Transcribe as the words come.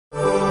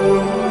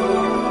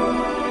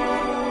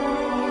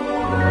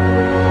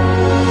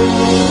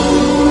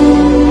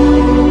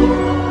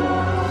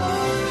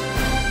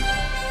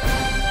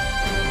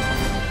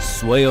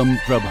Swayam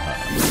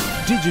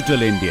Prabha.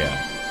 Digital India.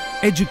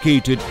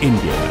 Educated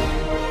India.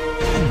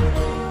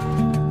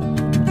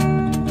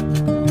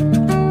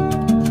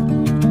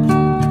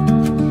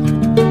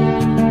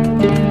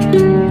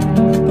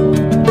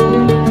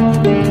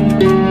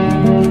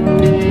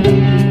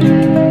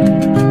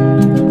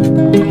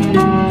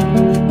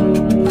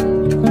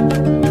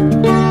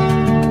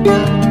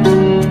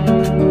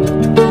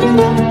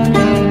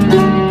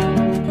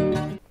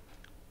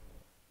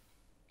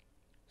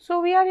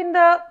 So, we are in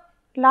the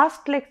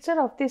last lecture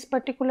of this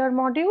particular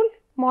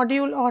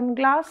module on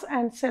glass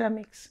and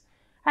ceramics,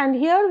 and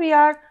here we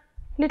are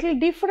little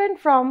different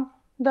from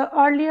the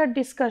earlier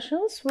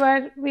discussions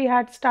where we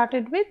had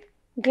started with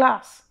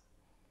glass.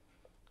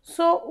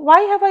 So,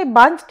 why have I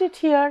bunched it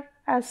here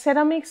as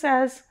ceramics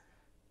as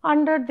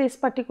under this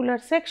particular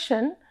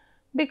section?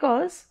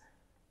 Because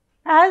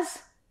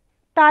as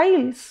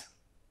tiles,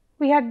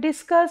 we had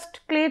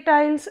discussed clay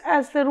tiles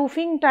as the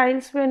roofing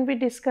tiles when we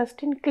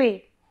discussed in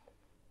clay.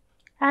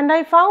 And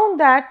I found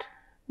that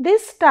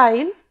this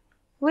tile,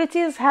 which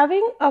is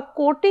having a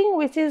coating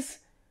which is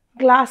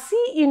glassy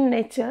in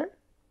nature,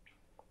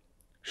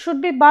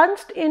 should be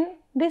bunched in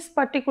this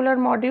particular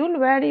module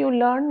where you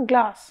learn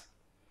glass.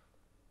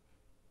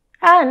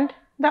 And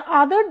the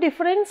other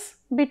difference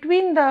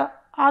between the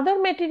other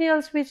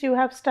materials which you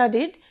have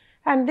studied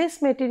and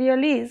this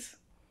material is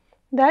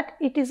that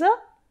it is a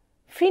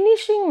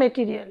finishing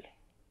material.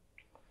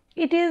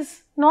 It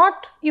is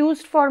not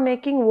used for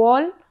making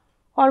wall,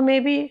 or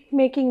maybe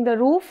making the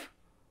roof,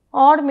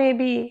 or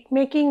maybe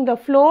making the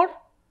floor,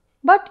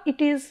 but it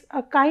is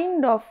a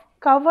kind of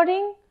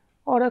covering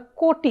or a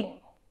coating.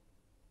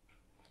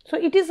 So,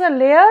 it is a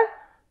layer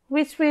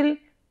which will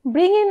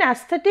bring in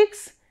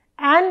aesthetics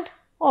and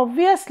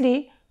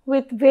obviously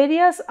with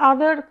various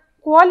other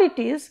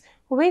qualities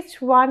which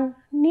one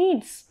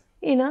needs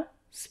in a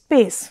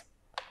space.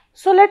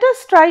 So, let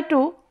us try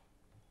to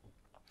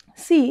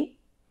see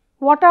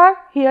what are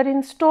here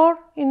in store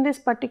in this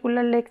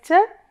particular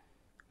lecture.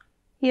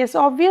 Yes,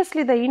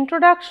 obviously the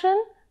introduction,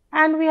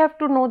 and we have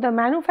to know the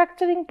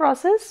manufacturing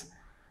process,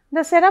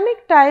 the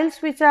ceramic tiles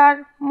which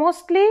are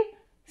mostly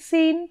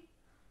seen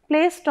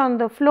placed on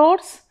the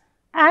floors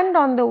and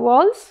on the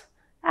walls,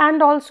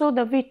 and also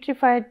the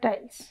vitrified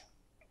tiles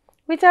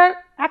which are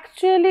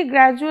actually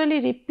gradually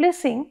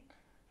replacing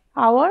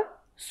our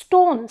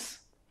stones.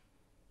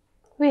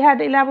 We had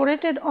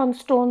elaborated on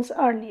stones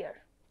earlier.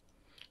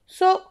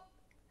 So,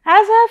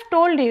 as I have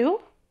told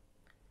you,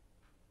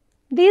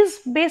 these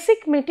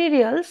basic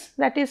materials,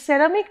 that is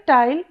ceramic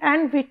tile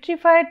and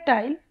vitrified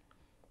tile,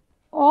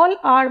 all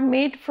are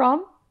made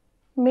from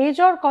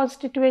major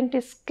constituent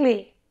is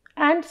clay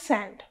and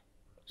sand.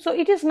 So,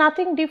 it is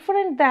nothing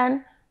different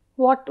than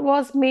what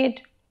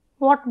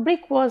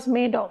brick was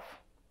made of,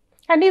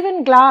 and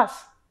even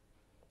glass,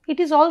 it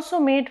is also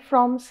made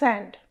from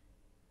sand,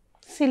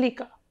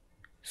 silica.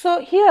 So,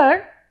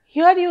 here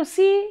you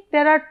see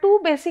there are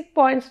two basic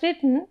points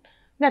written,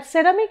 that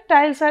ceramic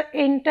tiles are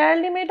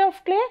entirely made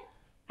of clay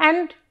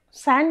and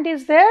sand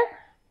is there.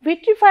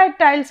 Vitrified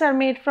tiles are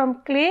made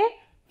from clay,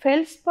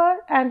 feldspar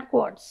and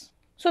quartz.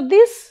 So,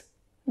 this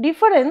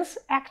difference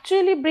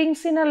actually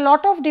brings in a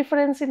lot of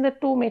difference in the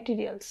two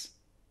materials,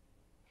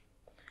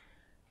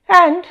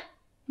 and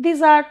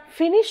these are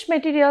finished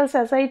materials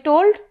as I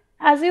told.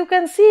 As you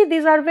can see,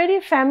 these are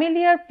very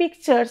familiar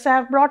pictures. I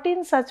have brought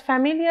in such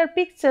familiar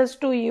pictures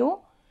to you.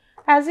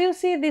 As you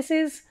see, this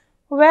is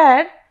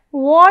where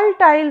wall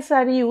tiles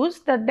are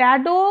used. The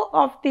dado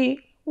of the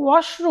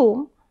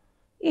washroom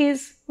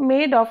is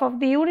made of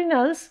the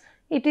urinals,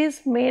 it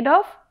is made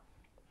of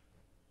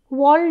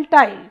wall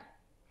tile.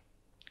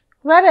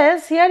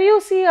 Whereas here you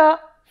see a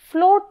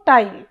floor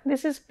tile,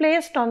 this is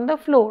placed on the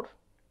floor.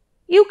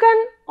 You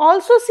can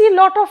also see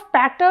lot of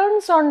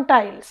patterns on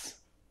tiles.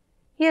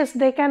 Yes,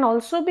 they can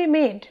also be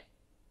made,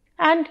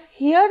 and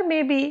here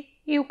maybe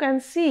you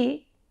can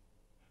see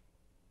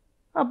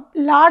a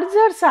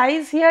larger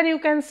size. Here you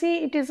can see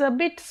it is a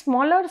bit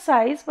smaller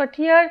size, but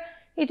here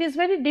it is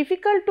very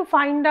difficult to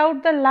find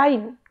out the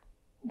line.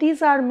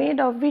 These are made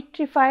of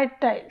vitrified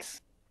tiles.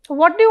 So,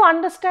 what do you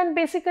understand?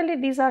 Basically,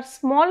 these are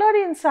smaller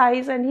in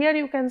size, and here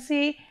you can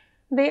see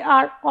they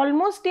are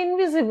almost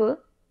invisible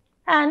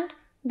and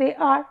they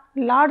are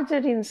larger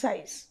in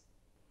size.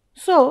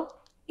 So,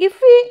 if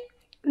we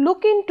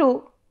look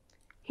into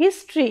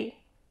history,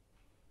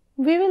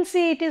 we will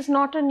see it is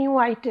not a new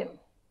item.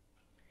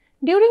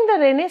 During the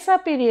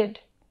Renaissance period,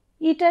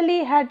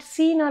 Italy had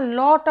seen a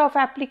lot of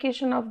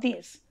application of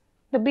these,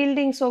 the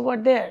buildings over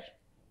there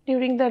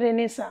during the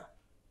Renaissance.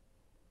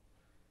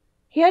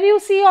 Here you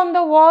see on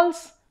the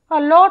walls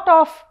a lot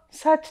of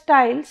such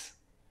tiles.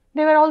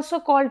 They were also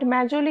called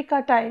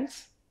majolica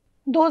tiles.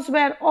 Those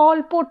were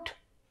all put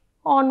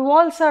on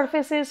wall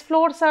surfaces,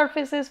 floor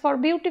surfaces for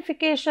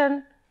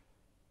beautification,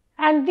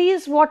 and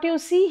these what you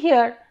see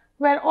here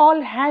were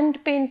all hand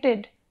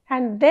painted,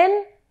 and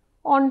then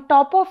on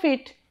top of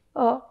it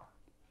a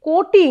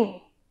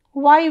coating.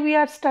 Why we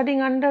are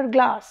studying under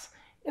glass?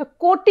 A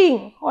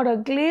coating or a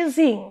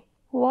glazing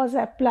was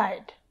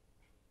applied.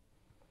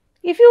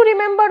 If you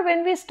remember,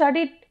 when we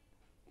studied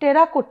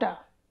terracotta.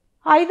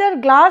 Either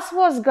glass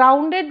was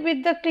grounded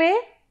with the clay,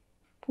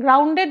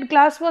 grounded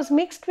glass was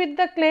mixed with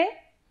the clay,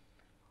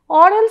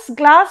 or else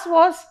glass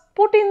was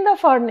put in the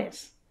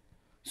furnace.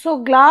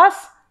 So,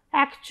 glass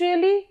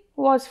actually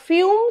was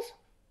fumed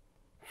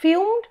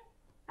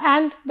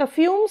and the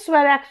fumes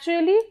were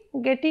actually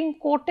getting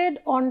coated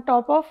on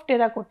top of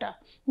terracotta,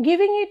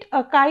 giving it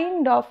a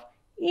kind of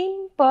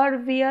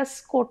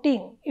impervious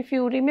coating. If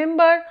you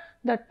remember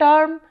the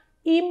term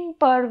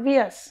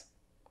impervious,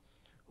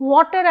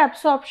 water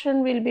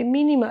absorption will be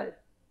minimal.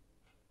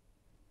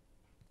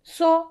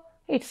 So,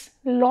 its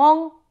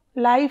long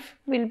life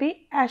will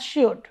be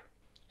assured.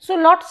 So,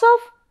 lots of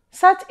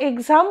such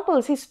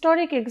examples,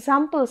 historic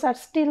examples are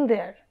still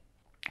there,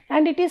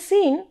 and it is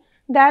seen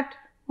that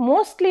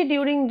mostly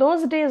during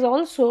those days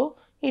also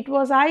it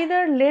was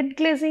either lead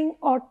glazing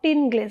or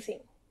tin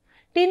glazing.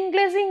 Tin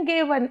glazing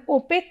gave an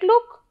opaque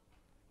look,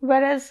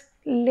 whereas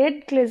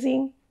lead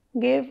glazing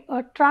gave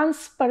a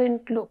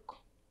transparent look.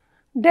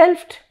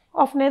 Delft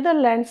of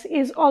Netherlands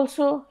is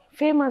also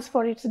famous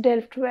for its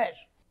Delft ware.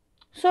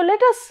 So, let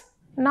us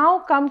now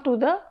come to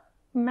the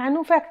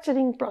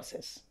manufacturing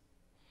process.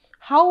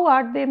 How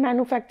are they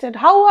manufactured?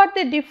 How are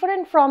they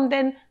different from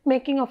then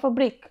making of a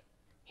brick?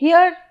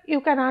 Here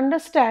you can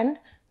understand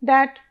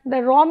that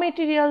the raw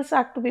materials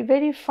are to be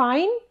very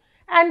fine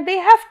and they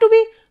have to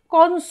be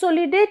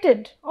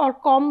consolidated or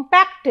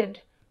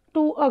compacted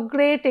to a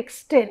great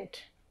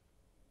extent.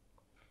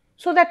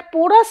 So that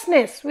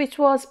porousness which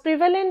was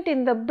prevalent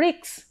in the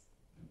bricks,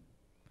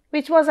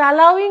 which was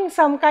allowing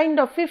some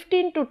kind of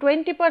 15 to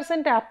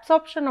 20%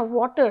 absorption of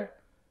water,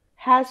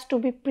 has to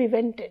be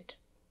prevented.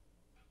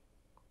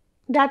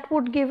 That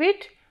would give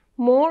it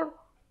more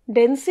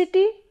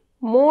density,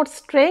 more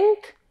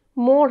strength,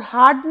 more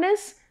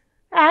hardness,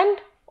 and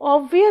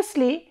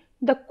obviously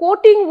the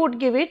coating would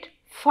give it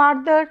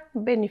further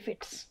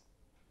benefits.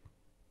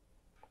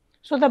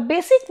 So, the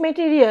basic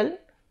material,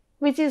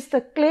 which is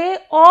the clay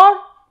or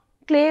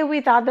clay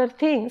with other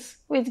things,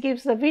 which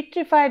gives the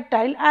vitrified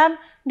tile. I am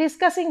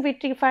discussing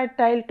vitrified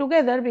tile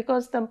together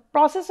because the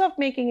process of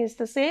making is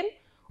the same,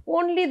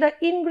 only the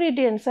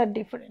ingredients are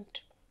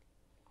different.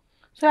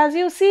 So, as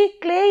you see,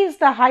 clay is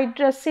the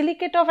hydrous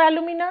silicate of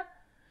alumina,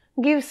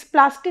 gives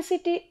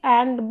plasticity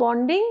and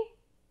bonding,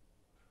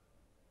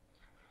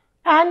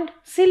 and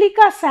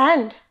silica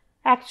sand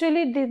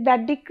actually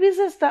that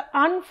decreases the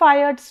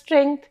unfired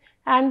strength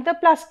and the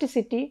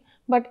plasticity,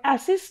 but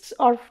assists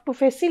or to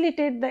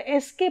facilitate the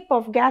escape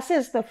of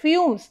gases, the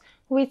fumes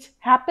which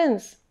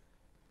happens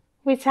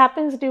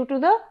due to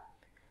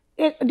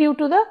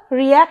the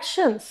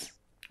reactions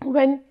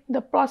when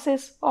the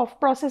process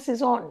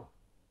is on,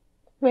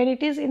 when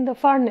it is in the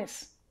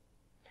furnace.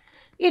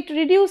 It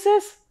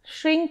reduces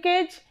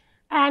shrinkage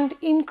and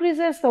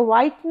increases the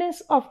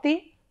whiteness of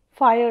the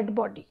fired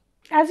body.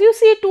 As you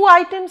see, two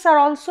items are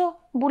also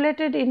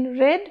bulleted in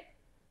red: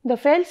 the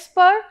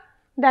feldspar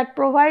that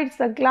provides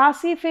the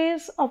glassy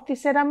phase of the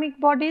ceramic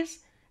bodies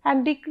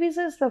and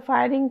decreases the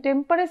firing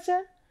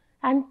temperature,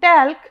 and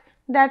talc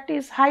that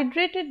is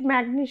hydrated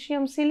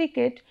magnesium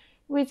silicate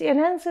which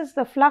enhances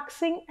the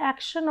fluxing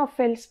action of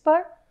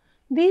feldspar.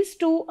 These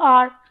two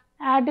are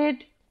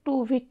added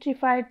to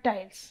vitrified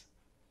tiles.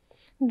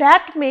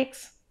 That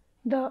makes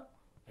the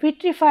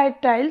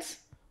vitrified tiles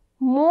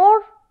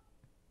more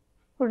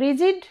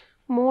rigid,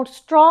 more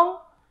strong,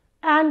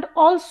 and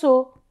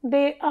also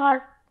they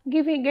are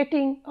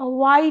getting a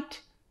white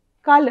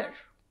color,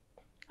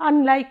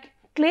 unlike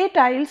clay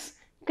tiles,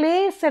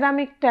 clay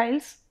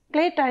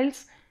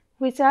tiles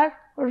which are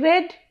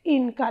red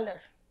in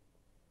color.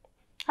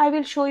 I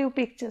will show you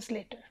pictures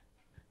later.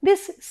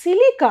 This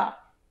silica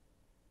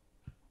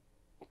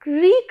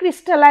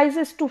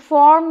recrystallizes to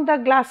form the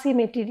glassy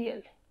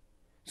material.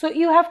 So,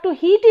 you have to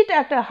heat it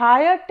at a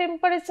higher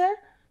temperature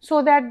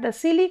so that the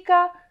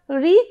silica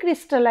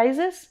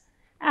recrystallizes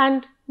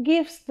and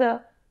gives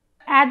the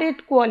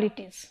added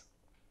qualities.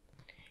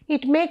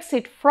 It makes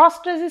it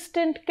frost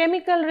resistant,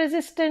 chemical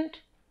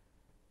resistant.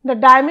 The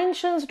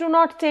dimensions do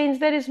not change,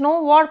 there is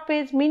no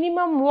warpage,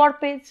 minimum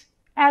warpage,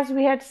 as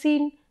we had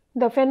seen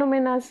the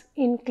phenomena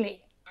in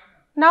clay.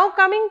 Now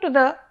coming to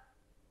the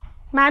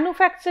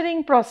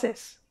manufacturing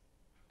process,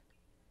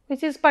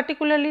 which is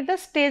particularly the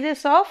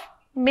stages of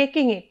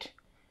making it.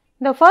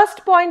 The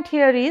first point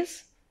here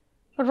is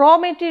raw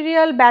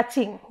material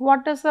batching.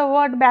 What does the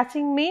word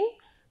batching mean?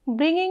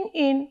 Bringing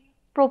in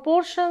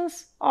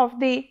proportions of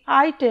the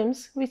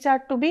items which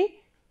are to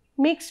be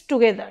mixed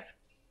together.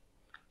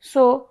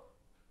 So,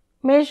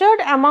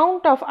 measured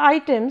amount of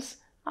items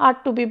are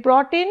to be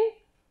brought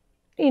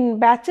in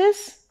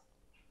batches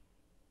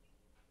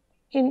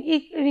in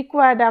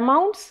required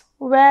amounts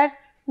where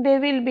they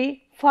will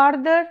be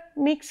further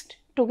mixed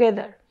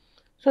together.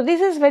 So,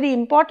 this is very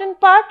important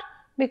part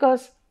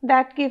because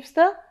that gives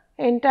the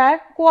entire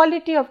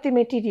quality of the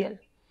material.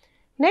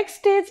 Next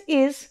stage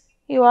is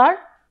you are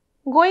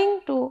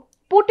going to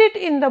put it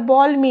in the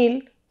ball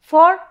mill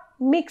for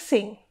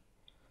mixing.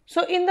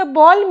 So, in the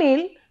ball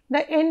mill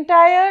the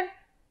entire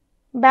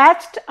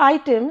batched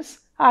items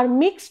are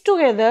mixed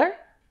together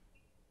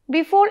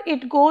before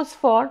it goes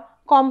for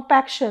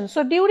compaction.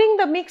 So, during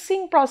the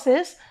mixing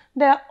process,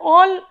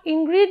 all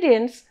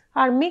ingredients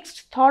are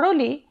mixed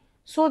thoroughly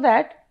so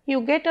that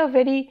you get a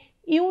very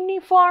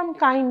uniform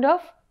kind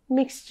of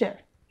mixture.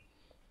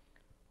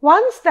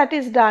 Once that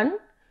is done,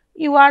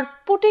 you are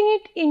putting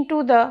it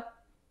into the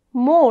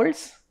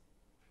molds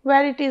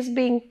where it is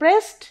being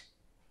pressed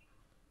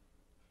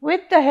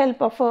with the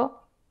help of a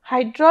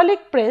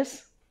hydraulic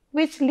press,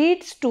 which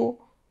leads to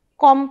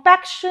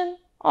compaction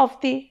of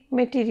the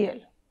material.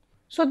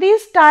 So,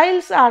 these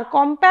tiles are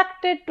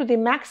compacted to the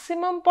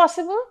maximum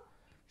possible.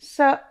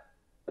 So,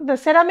 the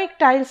ceramic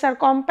tiles are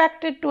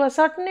compacted to a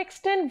certain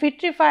extent,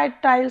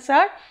 vitrified tiles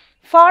are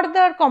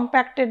further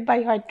compacted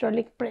by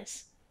hydraulic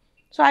press.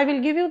 So, I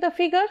will give you the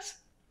figures.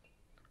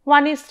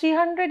 One is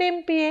 300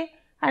 MPa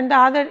and the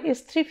other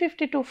is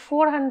 350 to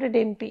 400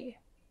 MPa.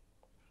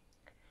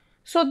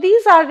 So,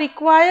 these are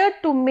required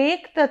to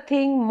make the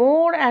thing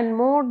more and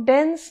more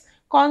dense,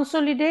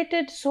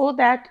 consolidated so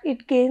that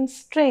it gains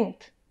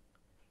strength.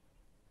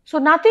 So,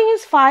 nothing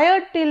is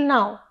fired till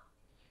now.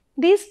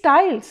 These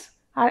tiles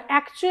are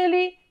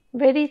actually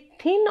very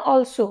thin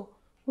also,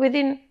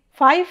 within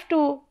 5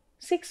 to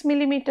 6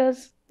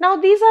 millimeters. Now,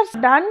 these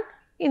are done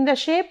in the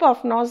shape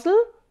of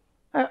nozzle,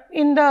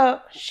 in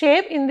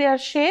their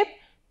shape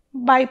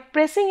by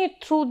pressing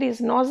it through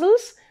these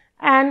nozzles,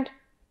 and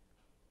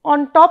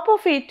on top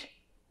of it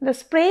the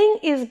spraying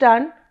is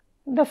done,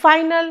 the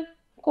final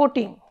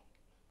coating.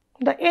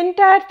 The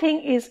entire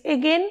thing is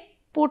again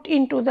put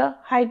into the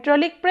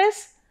hydraulic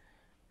press,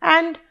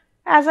 and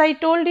as I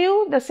told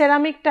you, the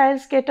ceramic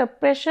tiles get a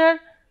pressure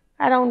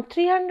around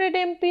 300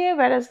 MPa,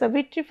 whereas the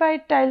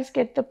vitrified tiles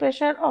get the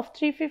pressure of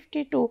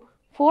 350 to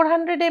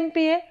 400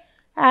 MPa,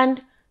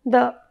 and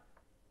the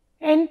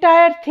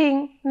entire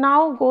thing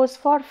now goes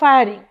for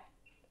firing.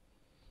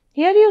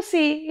 Here you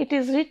see it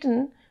is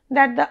written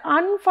that the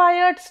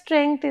unfired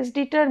strength is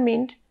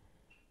determined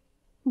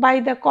by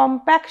the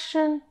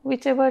compaction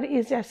whichever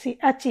is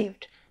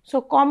achieved.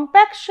 So,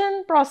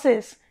 compaction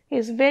process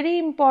is very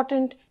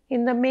important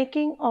in the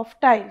making of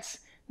tiles,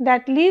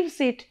 that leaves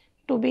it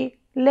to be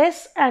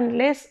less and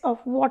less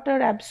of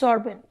water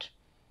absorbent.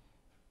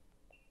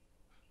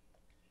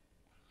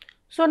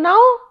 So,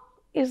 now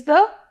is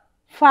the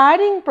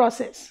firing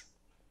process,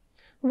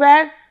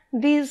 where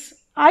these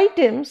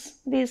items,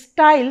 these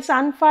tiles,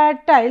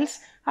 unfired tiles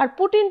are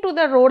put into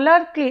the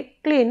roller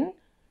kiln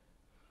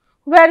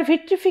where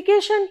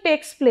vitrification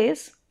takes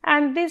place,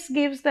 and this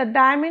gives the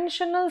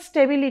dimensional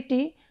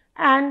stability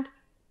and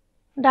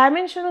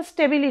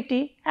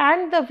the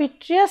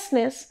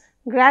vitreousness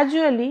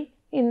gradually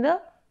in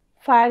the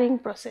firing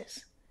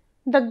process.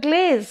 The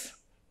glaze,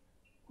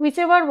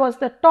 whichever was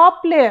the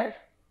top layer,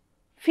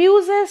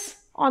 fuses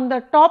on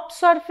the top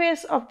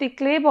surface of the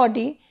clay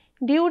body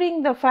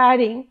during the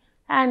firing,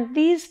 and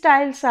these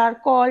tiles are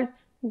called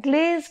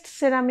glazed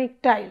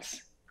ceramic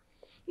tiles.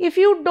 If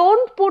you do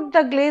not put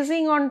the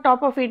glazing on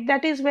top of it,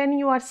 that is when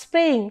you are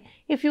spraying,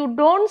 if you do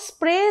not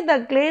spray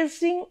the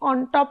glazing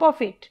on top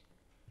of it,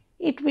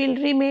 it will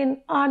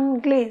remain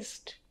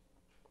unglazed.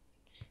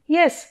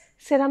 Yes,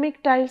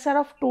 ceramic tiles are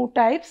of two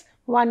types,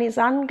 one is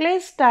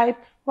unglazed type,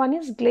 one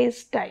is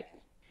glazed type.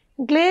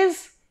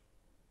 Glaze,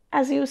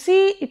 as you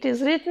see it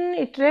is written,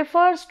 it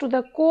refers to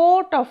the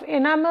coat of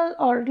enamel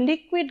or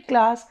liquid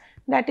glass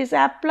that is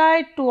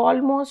applied to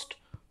almost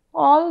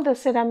all the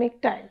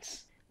ceramic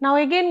tiles. Now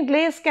again,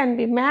 glaze can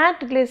be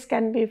matte, glaze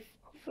can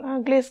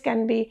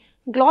be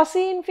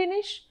glossy in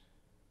finish.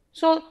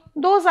 So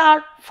those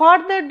are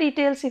further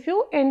details if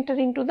you enter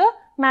into the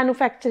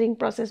manufacturing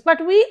process,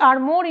 but we are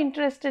more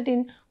interested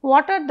in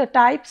what are the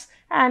types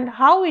and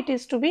how it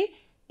is to be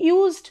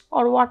used,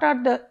 or what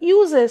are the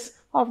uses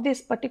of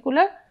this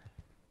particular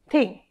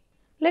thing.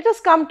 Let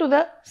us come to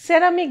the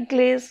ceramic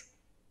glaze,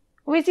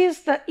 which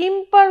is the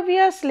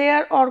impervious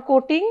layer or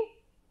coating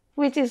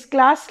which is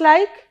glass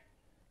like,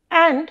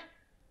 and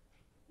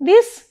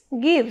this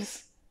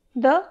gives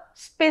the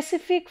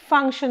specific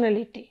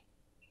functionality.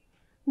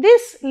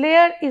 This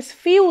layer is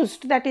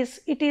fused, that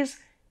is, it is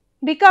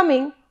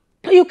becoming,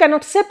 you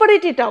cannot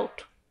separate it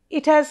out,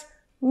 it has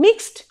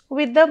mixed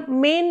with the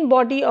main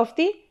body of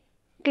the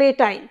clay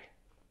tile,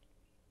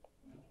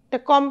 the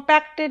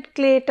compacted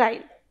clay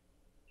tile.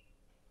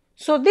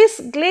 So,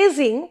 this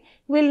glazing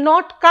will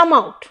not come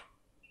out.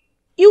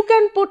 You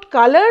can put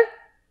color,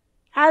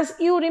 as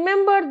you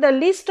remember the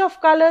list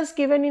of colors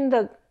given in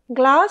the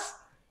glass,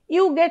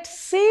 you get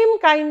same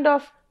kind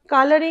of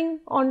coloring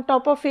on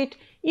top of it,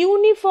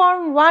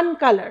 uniform one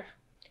color.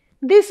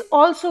 This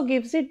also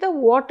gives it the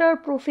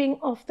waterproofing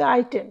of the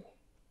item.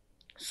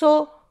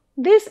 So,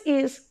 this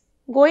is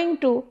going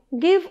to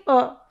give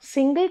a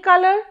single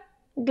color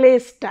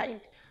glaze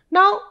tile.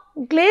 Now,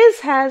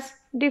 glaze has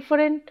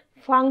different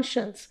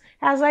functions.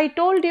 As I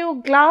told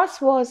you,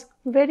 glass was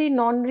very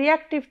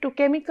non-reactive to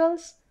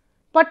chemicals,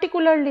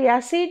 particularly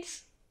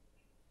acids.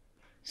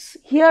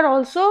 Here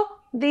also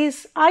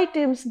these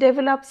items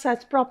develop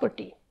such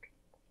property.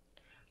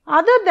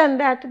 Other than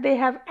that, they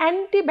have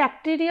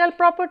antibacterial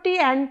property,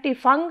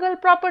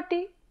 antifungal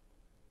property,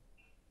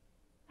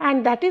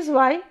 and that is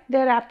why they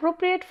are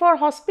appropriate for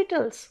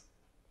hospitals,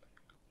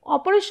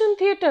 operation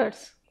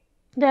theatres.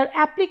 They are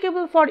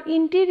applicable for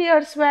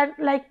interiors where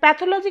like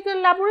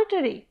pathological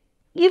laboratory.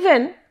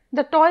 Even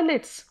the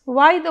toilets,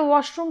 why the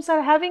washrooms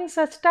are having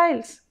such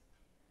tiles?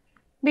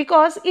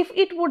 Because if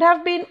it would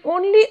have been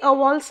only a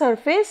wall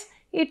surface,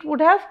 it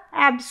would have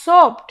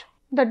absorbed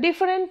the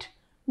different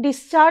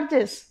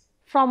discharges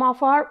from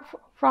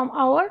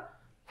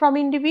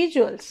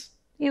individuals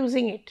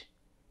using it.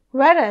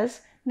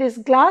 Whereas this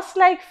glass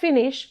like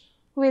finish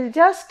will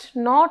just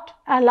not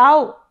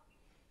allow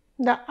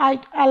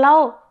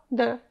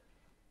the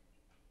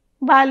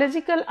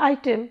biological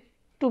item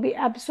to be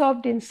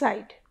absorbed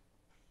inside.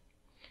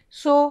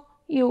 So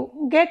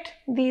you get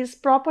these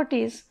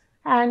properties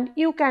and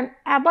you can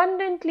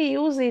abundantly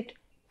use it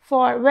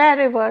for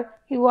wherever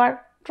you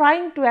are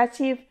trying to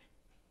achieve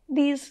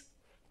these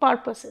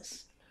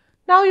purposes.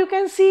 Now you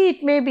can see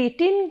it may be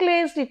tin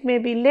glazed, it may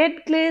be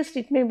lead glazed,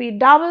 it may be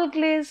double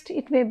glazed,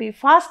 it may be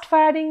fast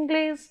firing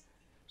glaze.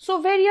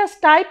 So various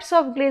types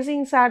of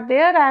glazings are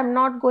there. I am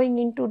not going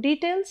into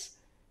details.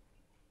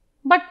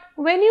 But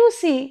when you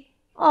see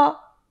a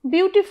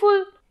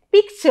beautiful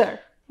picture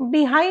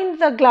behind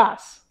the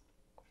glass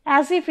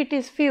as if it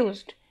is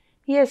fused,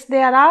 yes,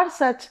 there are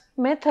such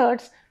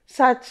methods,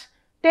 such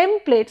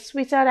templates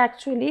which are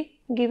actually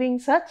giving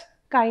such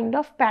kind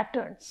of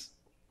patterns,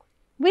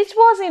 which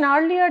was in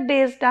earlier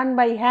days done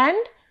by hand,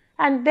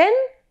 and then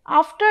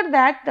after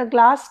that the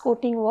glass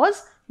coating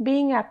was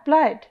being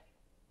applied.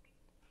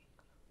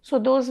 So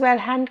those were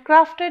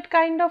handcrafted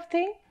kind of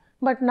thing,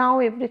 but now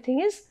everything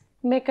is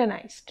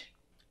mechanized.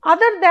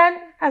 Other than,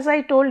 as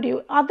I told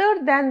you, other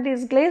than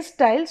these glazed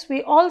tiles,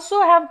 we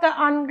also have the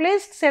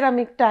unglazed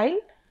ceramic tile,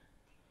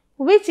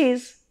 which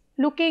is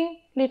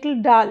looking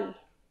little dull,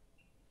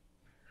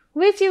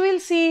 which you will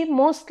see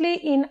mostly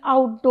in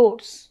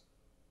outdoors,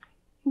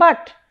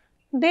 but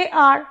they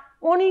are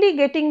only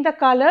getting the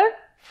color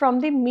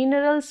from the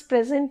minerals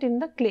present in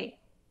the clay.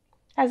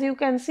 As you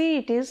can see,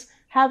 it is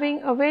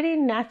having a very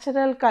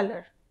natural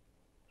color.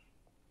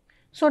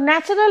 So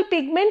natural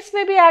pigments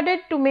may be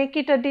added to make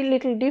it a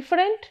little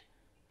different.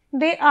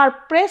 They are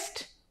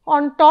pressed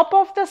on top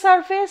of the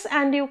surface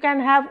and you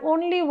can have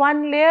only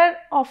one layer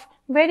of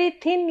very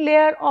thin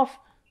layer of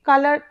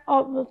color,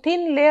 or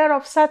thin layer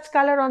of such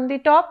color on the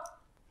top,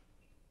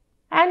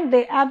 and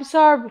they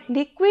absorb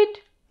liquid.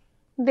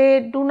 They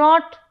do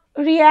not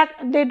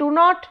react, they do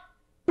not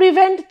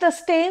prevent the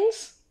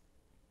stains.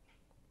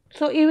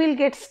 So you will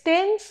get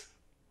stains.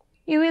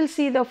 You will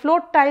see the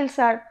float tiles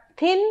are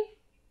thin,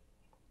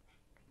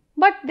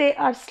 but they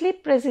are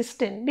slip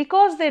resistant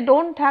because they do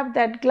not have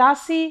that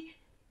glassy,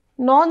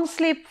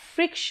 non-slip,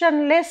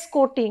 frictionless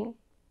coating.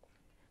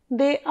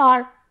 They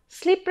are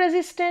slip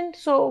resistant,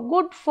 so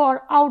good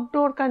for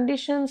outdoor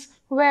conditions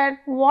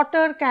where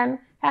water can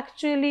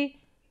actually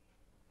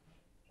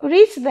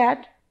reach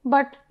that,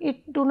 but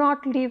it do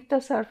not leave the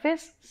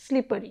surface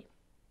slippery.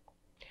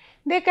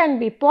 They can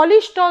be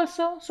polished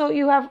also, so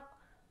you have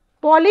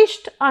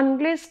polished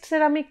unglazed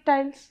ceramic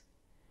tiles.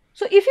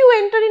 So if you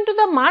enter into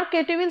the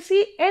market, you will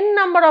see n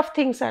number of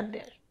things are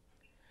there.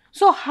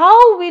 So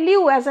how will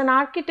you as an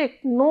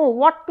architect know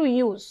what to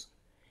use?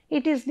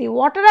 It is the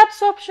water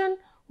absorption,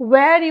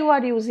 where you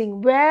are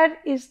using, where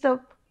is the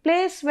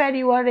place where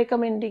you are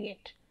recommending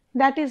it.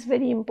 That is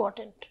very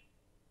important.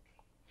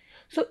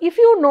 So if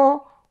you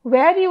know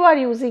where you are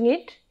using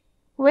it,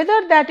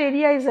 whether that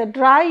area is a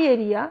dry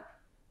area,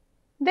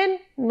 then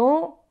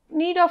no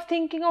need of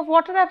thinking of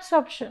water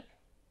absorption.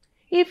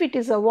 If it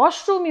is a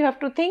washroom, you have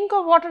to think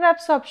of water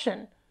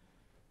absorption.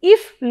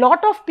 If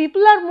lot of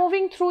people are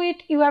moving through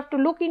it, you have to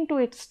look into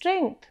its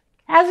strength.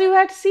 As you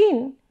had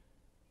seen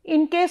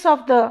in case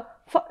of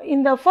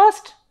in the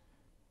first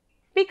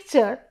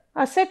picture,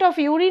 a set of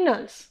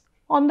urinals.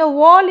 On the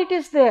wall it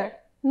is there.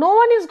 No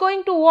one is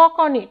going to walk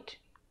on it.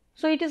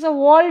 So it is a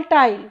wall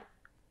tile.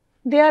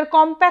 Their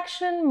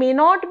compaction may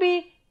not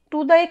be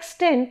to the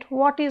extent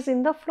what is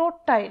in the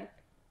float tile.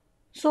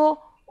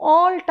 So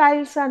all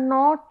tiles are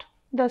not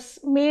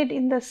made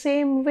in the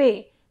same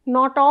way.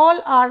 Not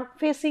all are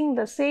facing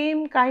the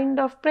same kind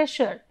of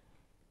pressure.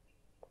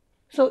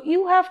 So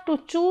you have to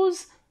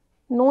choose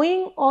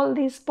knowing all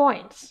these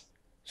points.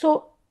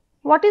 So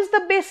what is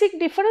the basic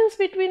difference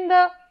between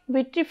the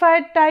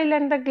vitrified tile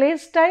and the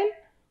glazed tile?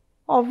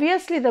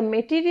 Obviously the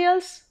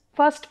materials,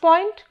 first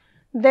point.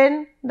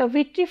 Then the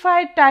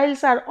vitrified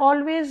tiles are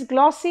always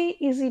glossy,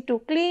 easy to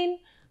clean,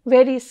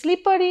 very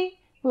slippery,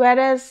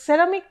 whereas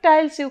ceramic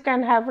tiles you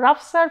can have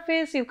rough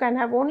surface, you can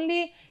have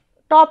only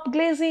top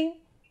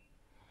glazing.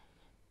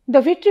 The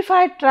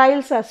vitrified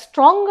tiles are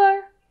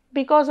stronger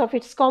because of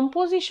its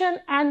composition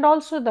and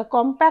also the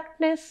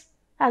compactness.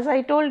 As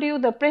I told you,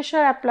 the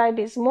pressure applied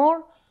is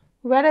more,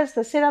 whereas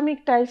the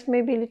ceramic tiles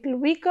may be little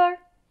weaker.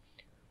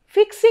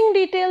 Fixing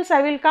details,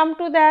 I will come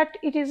to that.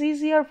 It is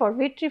easier for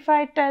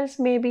vitrified tiles,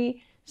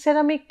 maybe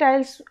ceramic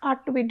tiles are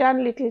to be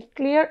done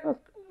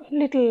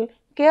little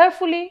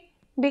carefully,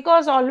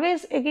 because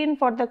always again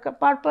for the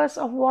purpose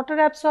of water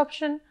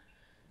absorption.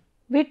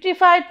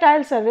 Vitrified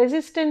tiles are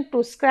resistant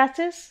to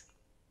scratches.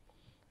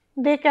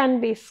 they can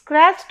be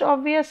scratched.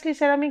 Obviously,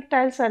 ceramic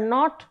tiles are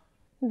not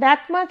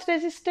that much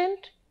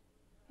resistant,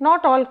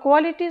 not all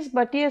qualities,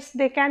 but yes,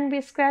 they can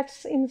be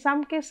scratched in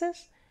some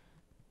cases.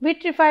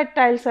 Vitrified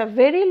tiles have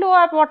very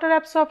low water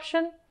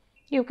absorption.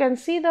 You can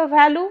see the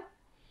value.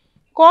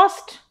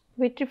 Cost,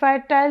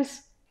 vitrified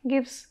tiles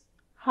takes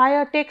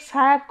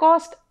higher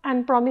cost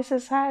and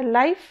promises higher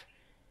life.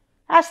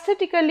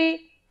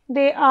 Aesthetically,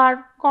 they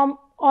are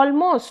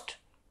almost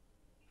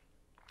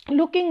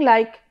giving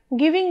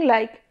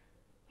like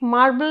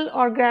marble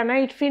or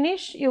granite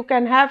finish. You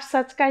can have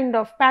such kind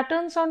of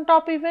patterns on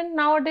top even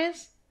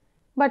nowadays,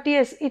 but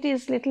yes, it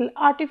is little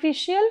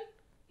artificial.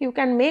 You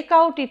can make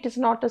out it is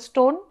not a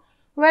stone,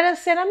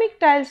 whereas ceramic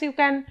tiles you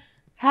can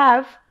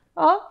have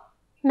a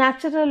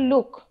natural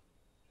look.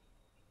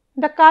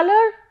 The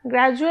color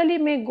gradually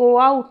may go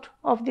out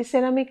of the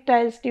ceramic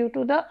tiles due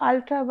to the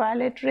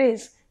ultraviolet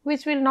rays,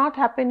 which will not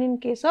happen in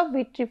case of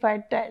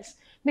vitrified tiles,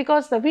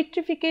 because the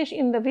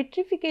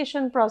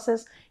vitrification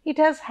process, it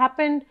has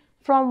happened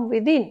from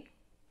within.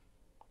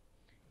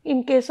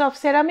 In case of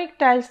ceramic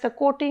tiles, the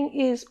coating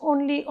is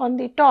only on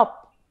the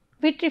top.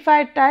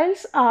 Vitrified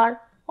tiles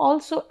are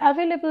also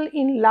available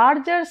in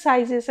larger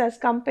sizes as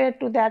compared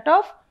to that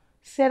of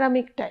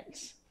ceramic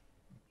tiles.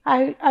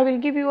 I will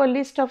give you a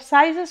list of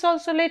sizes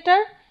also later.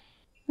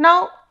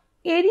 Now,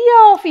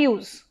 area of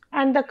use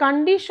and the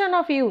condition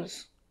of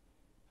use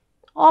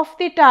of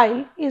the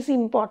tile is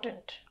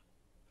important.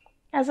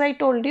 As I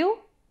told you,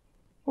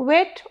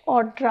 wet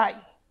or dry.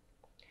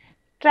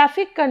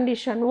 Traffic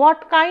condition,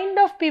 what kind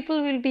of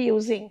people will be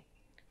using.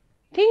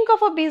 Think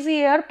of a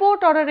busy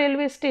airport or a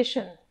railway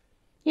station.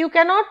 You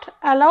cannot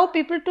allow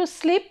people to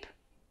sleep.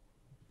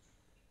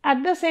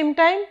 At the same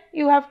time,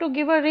 you have to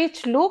give a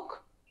rich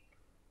look,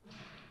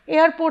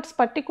 airports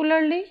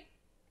particularly,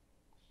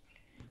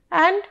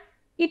 and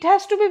it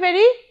has to be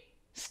very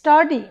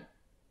sturdy.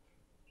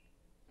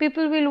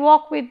 People will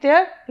walk with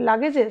their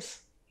luggages.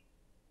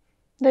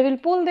 They will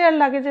pull their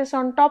luggages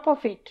on top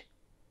of it.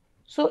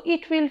 So,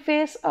 it will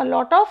face a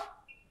lot of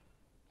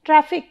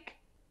traffic.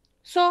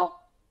 So,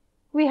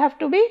 we have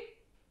to be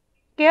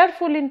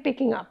careful in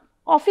picking up.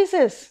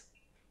 Offices,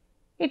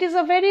 it is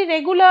a very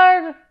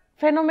regular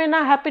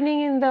phenomena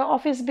happening in the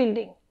office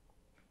building.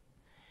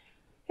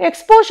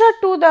 Exposure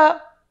to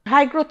the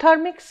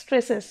hygrothermic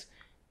stresses,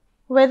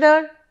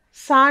 weather,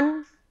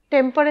 sun,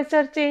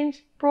 temperature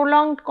change,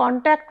 prolonged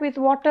contact with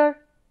water,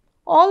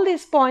 all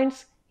these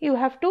points you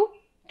have to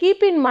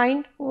keep in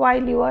mind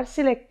while you are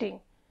selecting.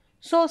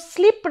 So,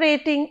 slip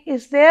rating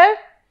is there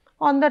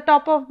on the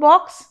top of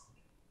box,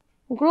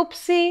 group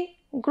C,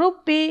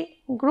 group B,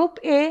 group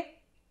A.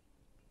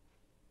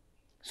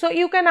 So,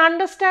 you can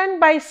understand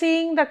by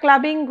seeing the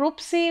clubbing. Group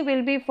C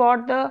will be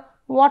for the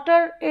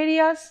water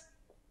areas.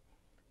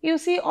 You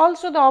see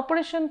also the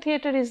operation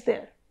theatre is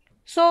there.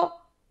 So,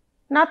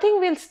 nothing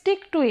will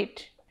stick to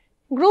it.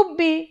 Group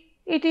B,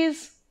 it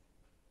is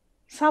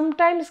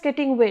sometimes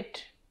getting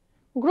wet.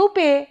 Group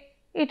A,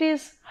 it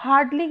is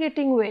hardly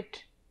getting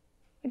wet.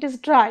 It is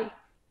dry.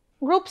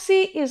 Group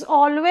C is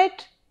all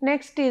wet,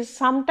 next is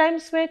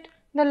sometimes wet,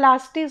 the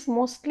last is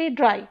mostly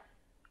dry,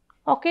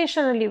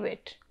 occasionally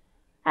wet.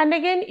 And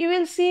again you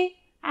will see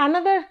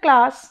another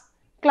class,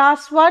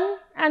 class 1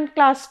 and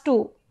class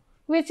 2,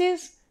 which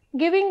is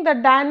giving the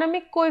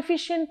dynamic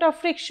coefficient of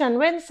friction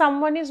when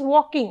someone is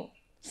walking,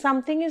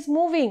 something is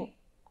moving.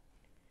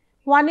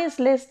 One is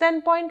less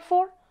than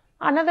 0.4,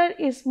 another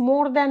is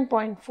more than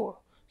 0.4.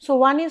 So,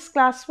 one is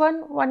class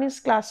 1, one is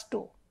class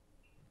 2.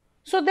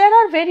 So, there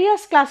are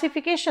various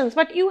classifications,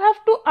 but you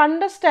have to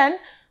understand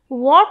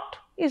what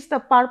is the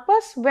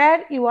purpose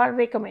where you are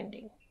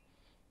recommending,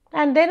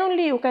 and then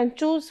only you can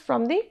choose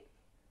from the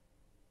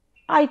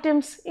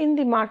items in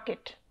the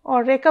market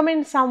or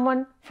recommend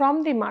someone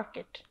from the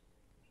market.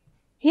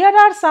 Here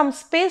are some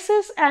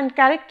spaces and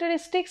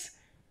characteristics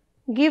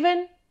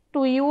given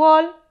to you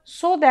all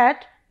so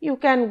that you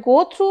can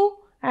go through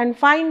and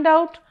find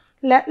out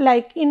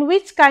like in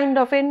which kind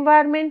of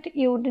environment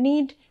you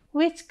need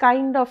which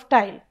kind of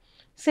tile.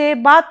 Say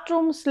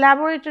bathrooms,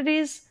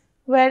 laboratories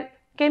where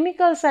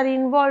chemicals are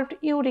involved,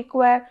 you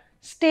require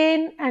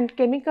stain and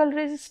chemical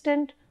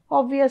resistant,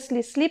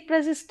 obviously slip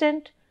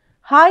resistant.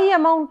 High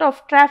amount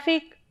of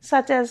traffic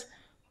such as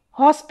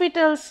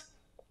hospitals,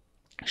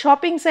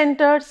 shopping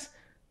centers,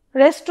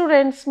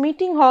 restaurants,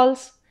 meeting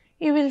halls,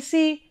 you will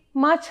see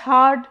much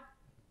hard,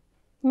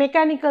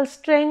 mechanical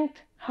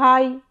strength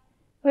high,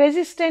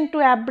 resistant to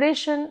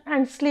abrasion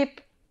and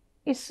slip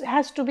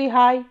has to be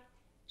high.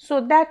 So,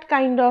 that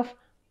kind of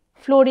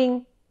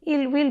flooring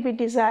will be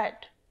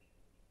desired.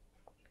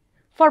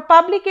 For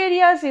public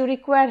areas, you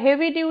require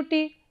heavy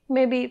duty,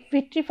 maybe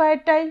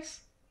vitrified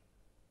tiles.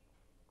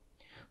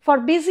 For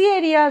busy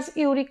areas,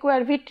 you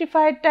require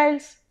vitrified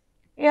tiles,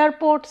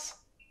 airports,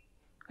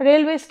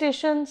 railway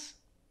stations,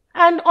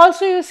 and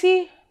also you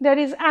see there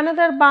is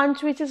another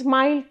bunch which is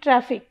mild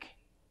traffic,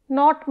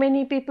 not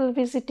many people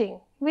visiting.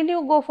 Will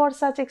you go for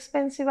such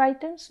expensive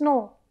items?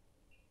 No.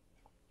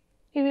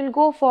 You will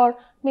go for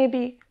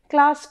maybe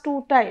class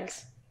 2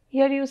 tiles.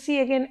 Here you see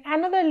again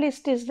another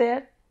list is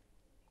there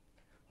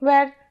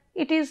where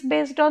it is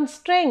based on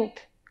strength,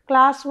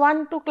 class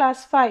 1 to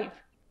class 5.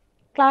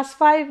 Class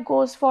 5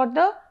 goes for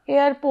the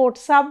airport,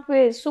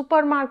 subways,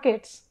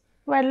 supermarkets,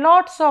 where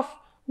lots of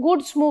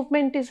goods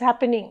movement is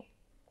happening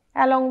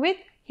along with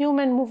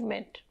human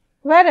movement.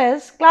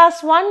 Whereas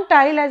class 1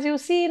 tile, as you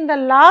see in the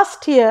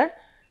last here,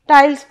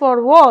 tiles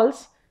for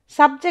walls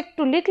subject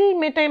to little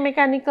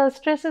mechanical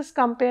stresses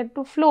compared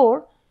to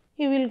floor,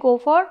 you will go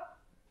for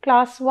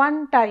class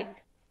 1 tile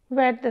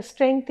where the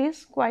strength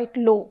is quite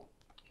low.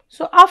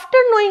 So, after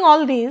knowing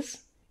all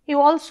these, you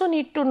also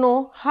need to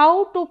know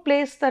how to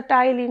place the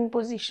tile in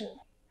position.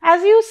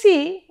 As you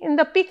see, in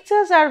the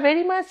pictures are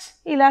very much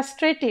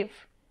illustrative.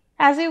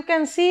 As you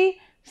can see,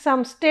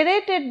 some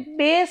serrated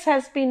base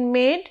has been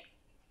made.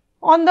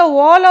 On the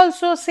wall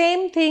also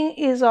same thing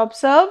is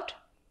observed.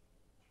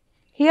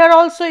 Here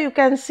also you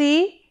can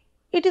see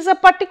it is a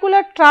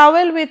particular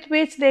trowel with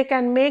which they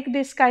can make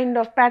this kind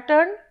of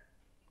pattern.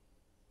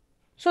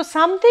 So,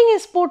 something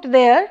is put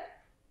there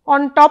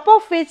on top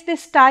of which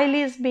this tile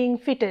is being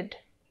fitted.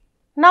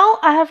 Now,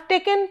 I have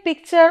taken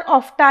picture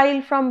of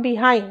tile from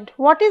behind.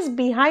 What is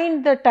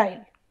behind the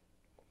tile?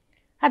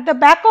 At the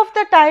back of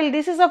the tile,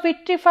 this is a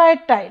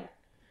vitrified tile,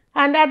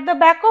 and at the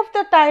back of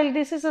the tile,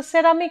 this is a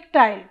ceramic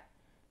tile.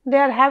 They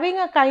are having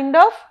a kind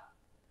of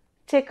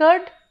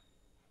checkered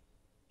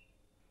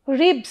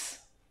ribs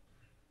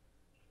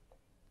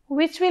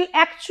which will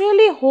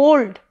actually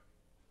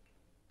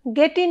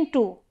get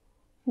into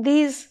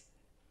these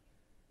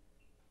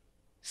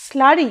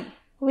slurry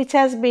which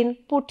has been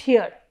put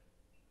here.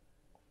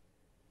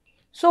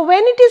 So,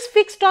 when it is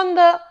fixed on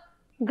the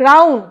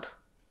ground,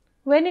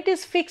 when it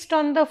is fixed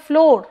on the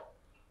floor,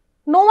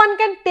 no one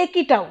can take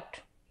it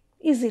out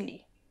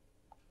easily.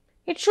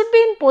 It should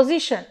be in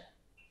position.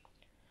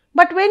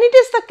 But when it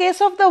is the case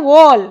of the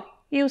wall,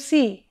 you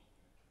see,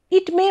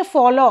 it may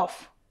fall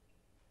off.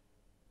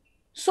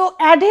 So,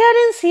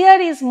 adherence here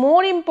is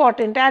more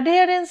important.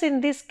 Adherence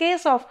in this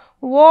case of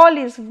wall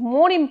is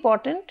more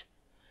important,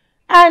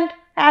 and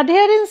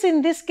adherence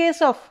in this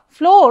case of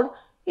floor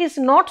is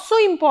not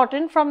so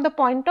important from the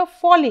point of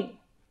falling.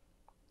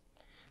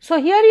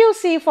 So, here you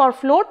see for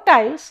floor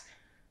tiles,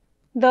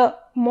 the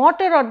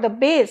mortar or the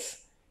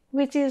base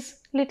which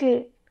is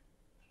little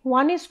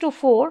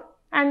 1:4,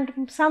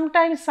 and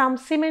sometimes some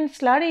cement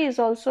slurry is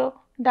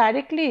also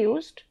directly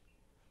used,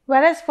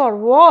 whereas for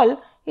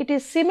wall it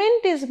is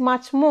cement is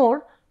much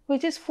more,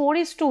 which is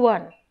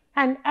 4:1,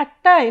 and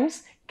at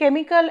times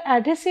chemical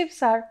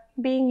adhesives are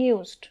being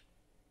used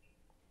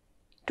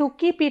to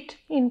keep it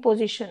in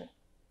position,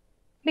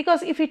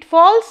 because if it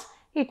falls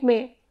it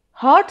may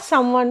hurt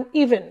someone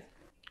even.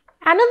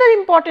 Another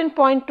important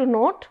point to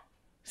note,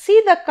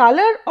 see the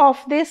color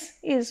of this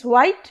is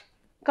white,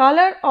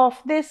 color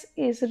of this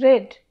is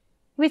red,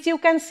 which you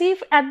can see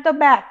at the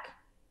back,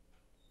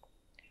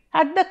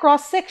 at the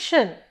cross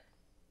section.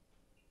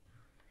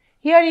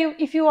 Here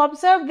if you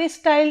observe, this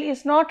tile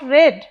is not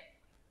red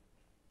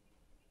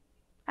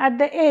at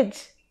the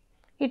edge,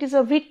 it is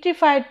a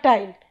vitrified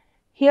tile.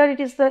 Here it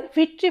is the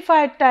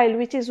vitrified tile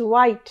which is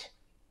white,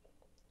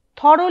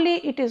 thoroughly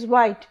it is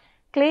white.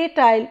 Clay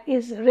tile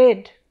is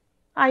red,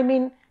 I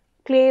mean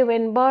clay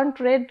when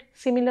burnt red,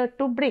 similar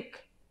to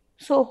brick.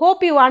 So,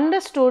 hope you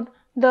understood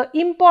the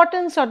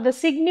importance or the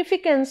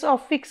significance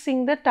of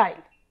fixing the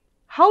tile.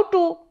 How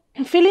to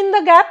fill in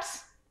the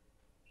gaps?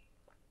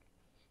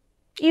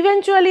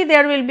 Eventually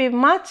there will be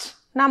much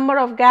number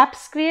of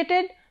gaps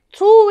created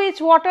through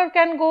which water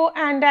can go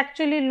and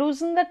actually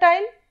loosen the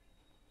tile.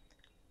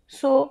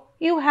 So,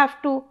 you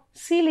have to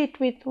seal it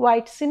with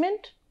white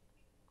cement.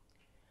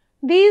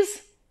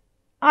 These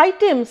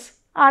items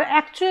are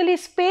actually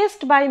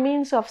spaced by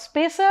means of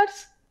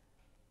spacers.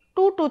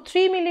 2 to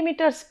 3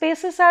 millimeter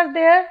spaces are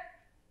there,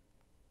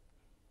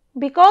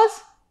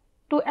 because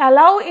to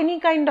allow any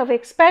kind of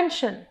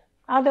expansion,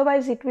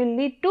 otherwise it will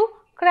lead to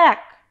crack.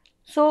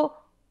 So,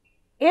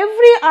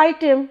 every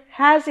item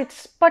has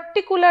its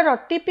particular or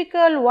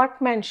typical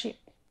workmanship.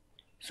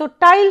 So,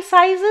 tile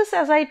sizes,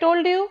 as I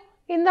told you,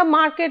 in the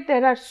market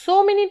there are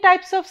so many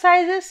types of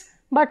sizes,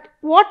 but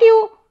what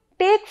you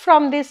take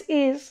from this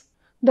is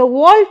the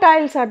wall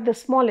tiles are the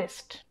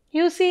smallest.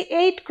 You see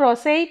 8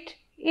 cross 8,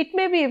 it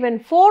may be even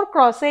 4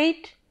 cross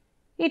 8,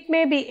 it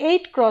may be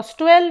 8 cross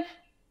 12,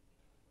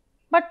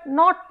 but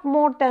not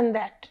more than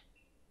that,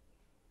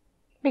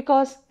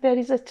 because there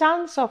is a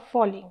chance of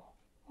falling.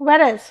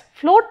 Whereas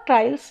floor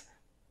tiles,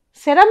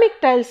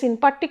 ceramic tiles in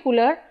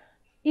particular,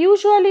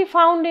 usually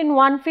found in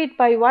 1 feet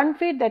by 1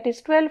 feet, that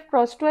is 12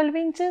 cross 12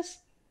 inches,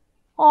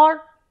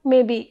 or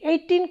maybe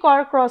 18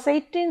 cross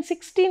 18,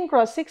 16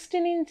 cross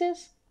 16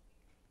 inches.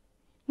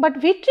 But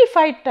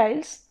vitrified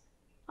tiles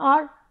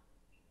are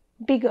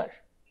bigger,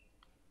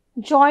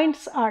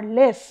 joints are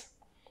less,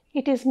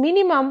 it is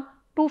minimum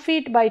 2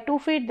 feet by 2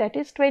 feet, that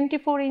is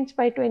 24 inch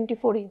by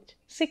 24 inch,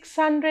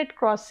 600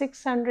 cross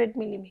 600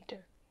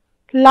 millimeter.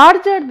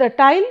 Larger the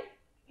tile,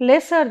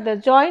 lesser the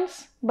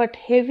joints, but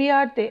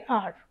heavier they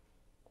are.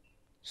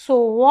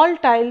 So, wall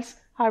tiles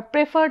are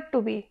preferred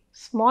to be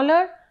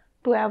smaller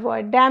to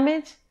avoid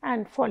damage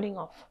and falling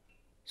off.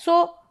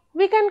 So,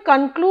 we can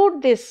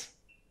conclude this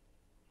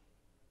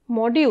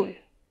module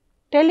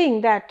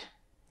telling that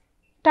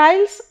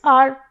tiles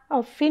are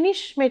a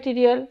finish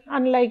material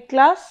unlike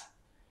glass.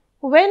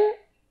 When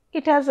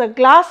it has a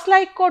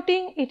glass-like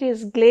coating, it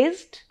is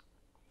glazed.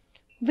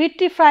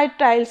 Vitrified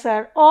tiles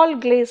are all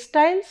glazed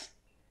tiles.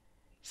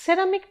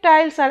 Ceramic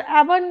tiles are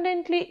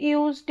abundantly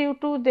used due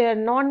to their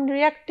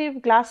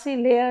non-reactive glassy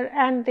layer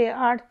and they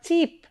are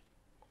cheap.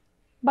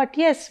 But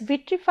yes,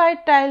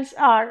 vitrified tiles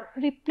are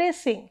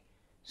replacing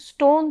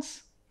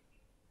stones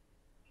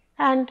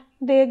and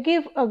they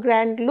give a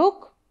grand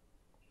look.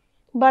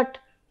 But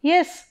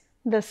yes,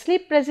 the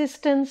slip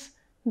resistance,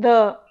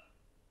 the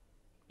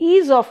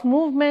ease of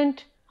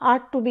movement are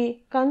to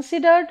be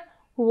considered.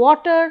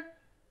 Water,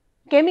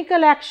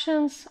 chemical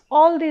actions,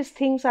 all these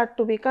things are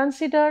to be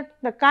considered.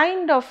 The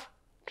kind of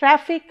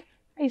traffic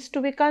is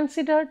to be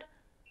considered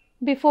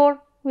before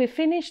we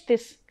finish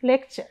this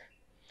lecture.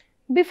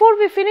 Before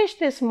we finish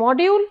this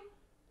module,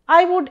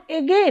 I would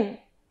again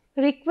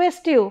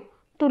request you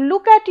to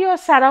look at your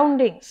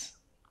surroundings.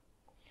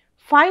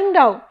 Find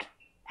out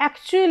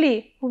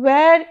actually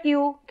where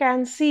you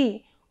can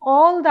see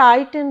all the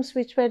items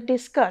which were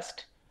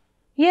discussed.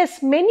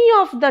 Yes, many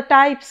of the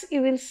types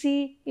you will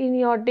see in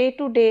your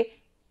day-to-day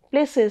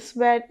places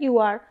where you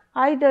are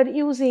either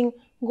using,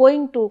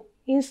 going to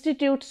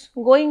institutes,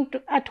 going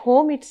to at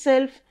home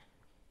itself,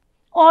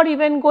 or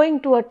even going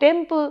to a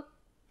temple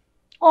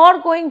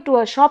or going to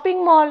a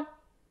shopping mall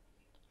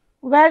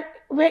where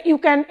you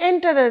can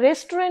enter a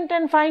restaurant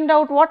and find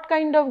out what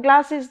kind of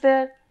glass is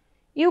there.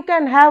 You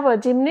can have a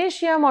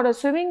gymnasium or a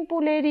swimming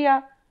pool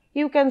area.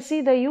 You can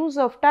see the use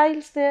of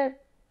tiles there.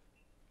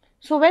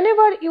 So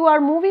whenever you are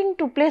moving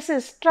to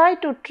places, try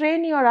to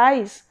train your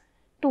eyes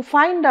to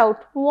find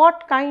out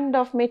what kind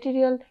of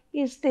material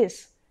is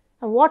this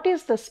and what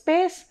is the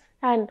space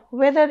and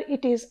whether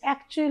it is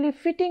actually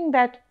fitting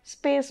that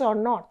space or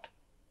not.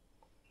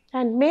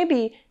 And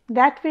maybe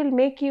that will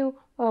make you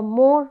a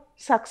more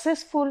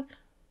successful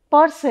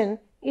person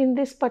in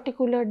this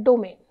particular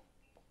domain.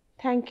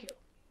 Thank you.